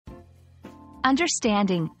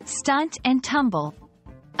Understanding Stunt and Tumble,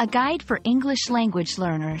 a guide for English language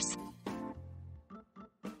learners.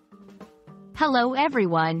 Hello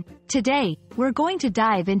everyone. Today, we're going to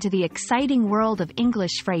dive into the exciting world of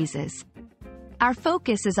English phrases. Our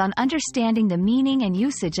focus is on understanding the meaning and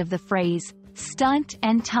usage of the phrase, stunt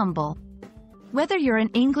and tumble. Whether you're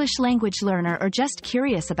an English language learner or just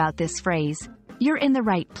curious about this phrase, you're in the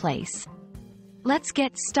right place. Let's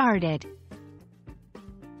get started.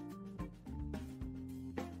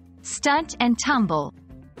 Stunt and tumble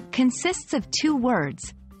consists of two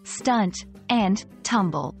words, stunt and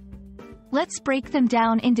tumble. Let's break them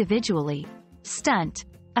down individually. Stunt.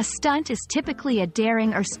 A stunt is typically a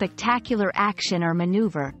daring or spectacular action or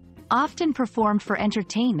maneuver, often performed for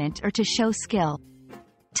entertainment or to show skill.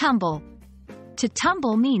 Tumble. To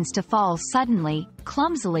tumble means to fall suddenly,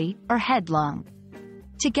 clumsily, or headlong.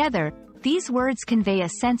 Together, these words convey a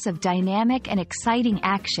sense of dynamic and exciting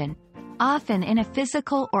action, often in a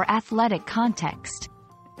physical or athletic context.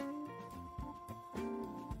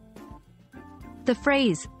 The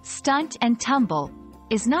phrase, stunt and tumble,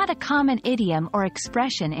 is not a common idiom or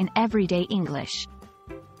expression in everyday English.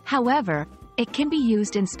 However, it can be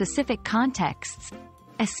used in specific contexts,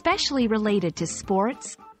 especially related to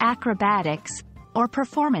sports, acrobatics, or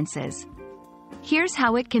performances. Here's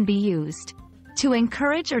how it can be used. To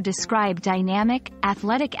encourage or describe dynamic,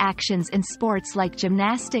 athletic actions in sports like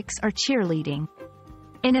gymnastics or cheerleading.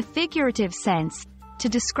 In a figurative sense, to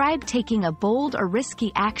describe taking a bold or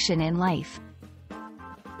risky action in life.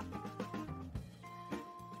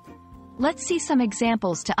 Let's see some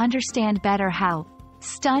examples to understand better how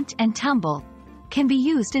stunt and tumble can be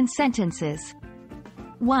used in sentences.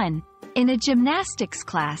 1. In a gymnastics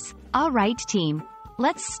class, all right team,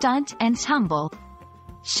 let's stunt and tumble.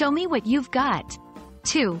 Show me what you've got.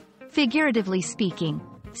 2. Figuratively speaking,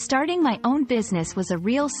 starting my own business was a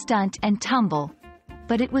real stunt and tumble,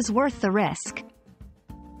 but it was worth the risk.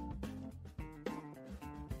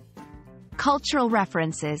 Cultural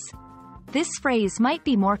references. This phrase might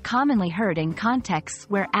be more commonly heard in contexts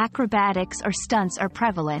where acrobatics or stunts are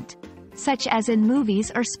prevalent, such as in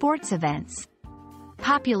movies or sports events.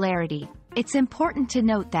 Popularity. It's important to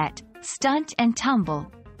note that stunt and tumble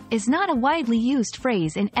is not a widely used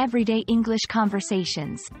phrase in everyday English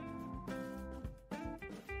conversations.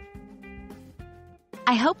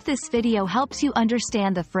 I hope this video helps you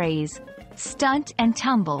understand the phrase, stunt and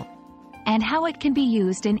tumble, and how it can be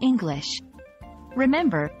used in English.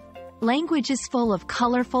 Remember, language is full of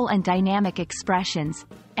colorful and dynamic expressions,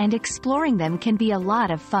 and exploring them can be a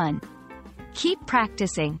lot of fun. Keep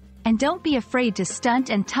practicing, and don't be afraid to stunt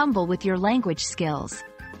and tumble with your language skills.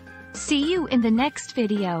 See you in the next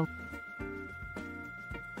video.